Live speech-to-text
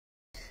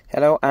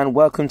Hello and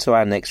welcome to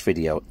our next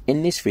video.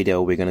 In this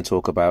video we're going to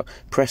talk about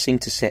pressing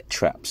to set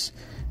traps.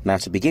 Now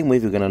to begin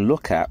with, we're going to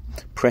look at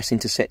pressing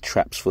to set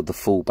traps for the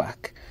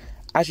fullback.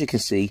 As you can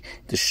see,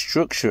 the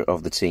structure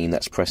of the team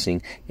that's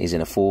pressing is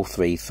in a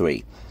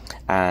 4-3-3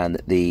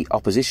 and the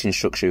opposition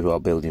structure who are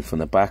building from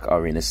the back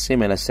are in a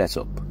similar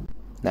setup.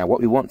 Now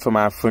what we want from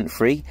our front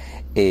three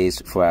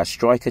is for our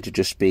striker to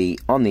just be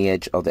on the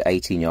edge of the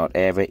 18-yard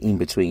area in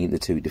between the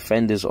two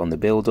defenders on the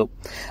build-up,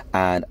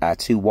 and our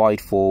two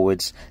wide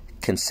forwards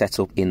can set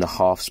up in the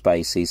half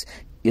spaces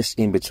just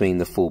in between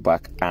the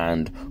fullback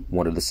and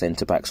one of the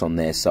centre backs on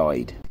their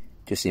side.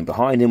 Just in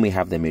behind them we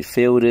have the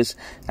midfielders,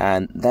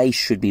 and they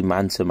should be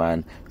man to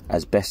man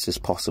as best as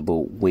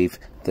possible with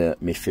the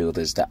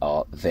midfielders that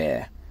are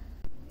there.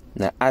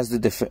 Now as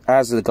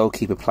the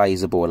goalkeeper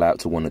plays the ball out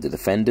to one of the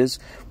defenders,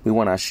 we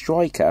want our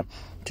striker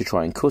to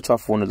try and cut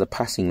off one of the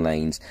passing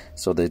lanes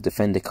so the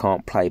defender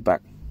can't play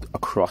back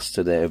across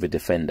to the other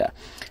defender,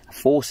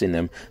 forcing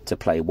them to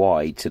play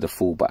wide to the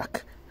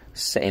fullback,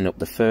 setting up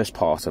the first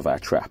part of our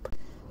trap.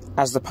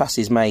 As the pass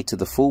is made to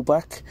the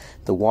fullback,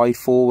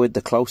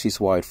 the closest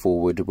wide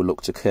forward will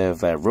look to curve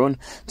their run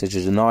to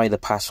deny the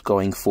pass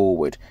going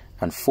forward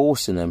and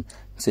forcing them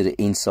to the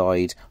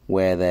inside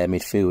where their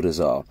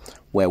midfielders are,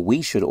 where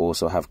we should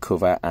also have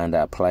cover, and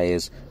our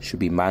players should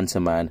be man to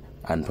man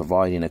and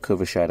providing a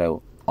cover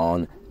shadow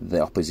on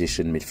the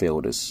opposition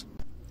midfielders.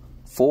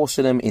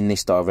 Forcing them in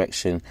this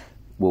direction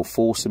will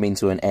force them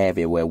into an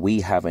area where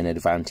we have an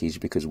advantage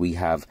because we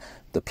have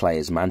the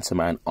players man to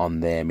man on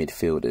their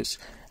midfielders,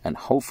 and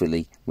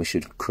hopefully we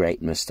should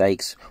create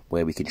mistakes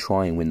where we can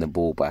try and win the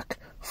ball back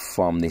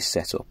from this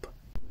setup.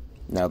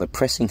 Now the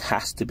pressing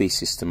has to be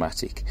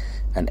systematic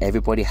and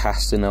everybody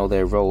has to know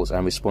their roles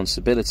and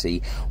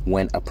responsibility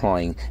when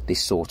applying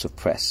this sort of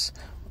press.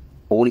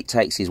 All it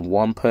takes is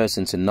one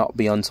person to not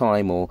be on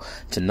time or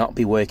to not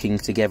be working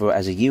together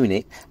as a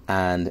unit,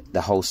 and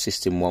the whole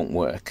system won't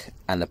work,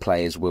 and the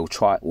players will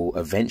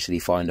eventually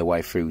find a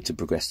way through to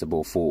progress the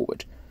ball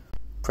forward.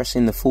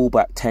 Pressing the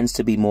fullback tends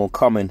to be more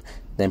common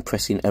than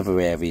pressing other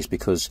areas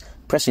because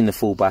pressing the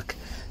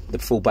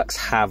fullbacks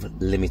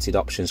have limited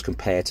options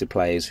compared to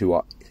players who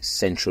are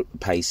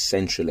based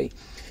centrally.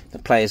 The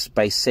players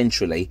based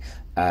centrally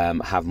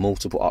have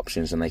multiple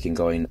options and they can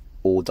go in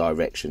all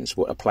directions.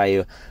 But a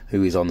player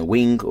who is on the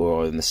wing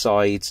or on the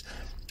sides,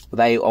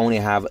 they only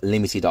have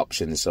limited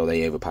options, so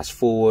they either pass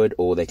forward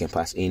or they can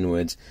pass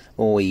inwards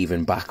or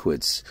even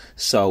backwards.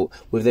 So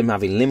with them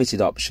having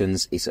limited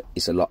options,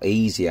 it's a lot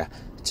easier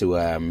to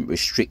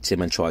restrict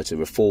them and try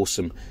to force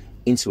them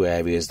into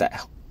areas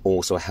that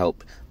also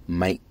help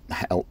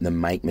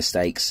them make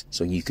mistakes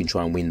so you can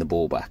try and win the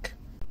ball back.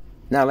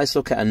 Now let's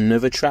look at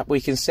another trap we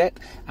can set,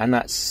 and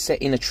that's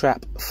setting a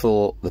trap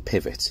for the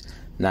pivot.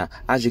 Now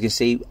as you can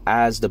see,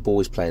 as the ball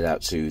is played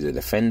out to the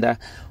defender,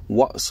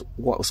 what's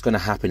going to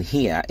happen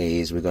here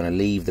is we're going to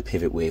leave the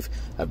pivot with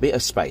a bit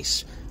of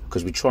space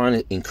because we're trying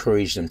to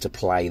encourage them to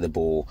play the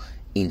ball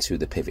into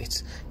the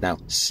pivot. Now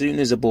as soon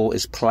as the ball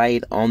is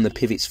played on the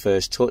pivot's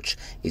first touch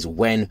is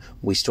when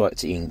we start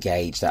to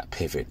engage that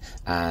pivot,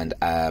 and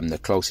the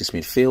closest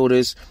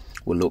midfielders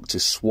will look to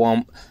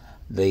swamp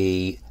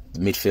the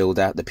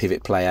midfielder, the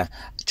pivot player,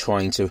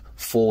 trying to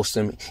force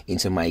them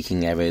into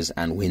making errors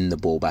and win the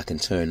ball back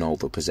and turn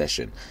over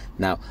possession.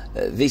 Now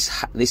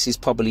this is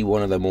probably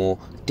one of the more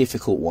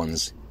difficult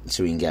ones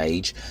to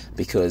engage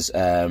because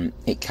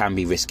it can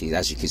be risky.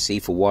 As you can see,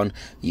 for one,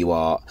 you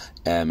are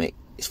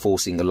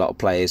forcing a lot of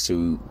players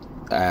to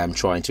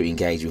trying to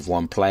engage with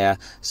one player,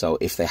 so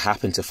if they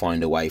happen to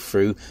find a way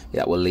through,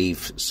 that will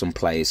leave some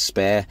players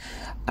spare,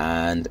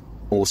 and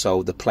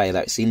also the player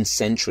that's in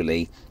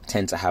centrally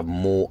tend to have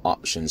more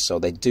options, so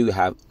they do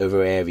have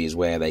other areas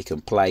where they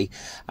can play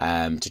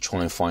to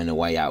try and find a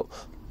way out.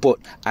 But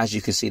as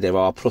you can see, there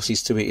are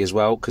pluses to it as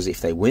well, because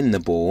if they win the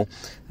ball,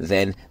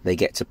 then they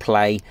get to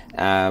play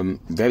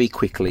very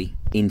quickly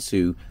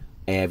into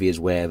areas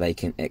where they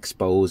can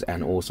expose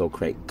and also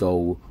create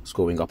goal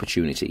scoring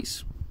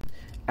opportunities.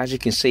 As you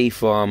can see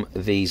from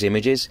these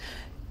images,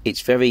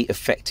 it's very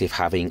effective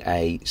having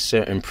a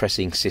certain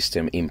pressing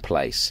system in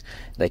place.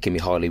 They can be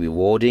highly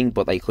rewarding,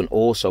 but they can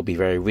also be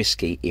very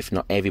risky if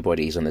not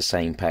everybody is on the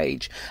same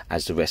page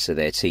as the rest of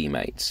their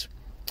teammates.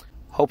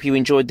 Hope you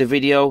enjoyed the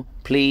video.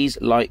 Please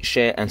like,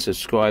 share and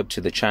subscribe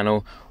to the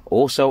channel.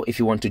 Also, if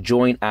you want to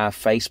join our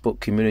Facebook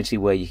community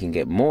where you can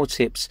get more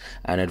tips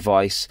and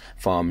advice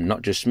from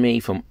not just me,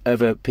 from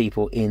other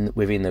people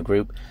within the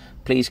group,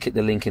 please click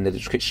the link in the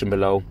description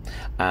below,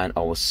 and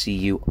I will see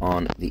you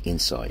on the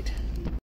inside.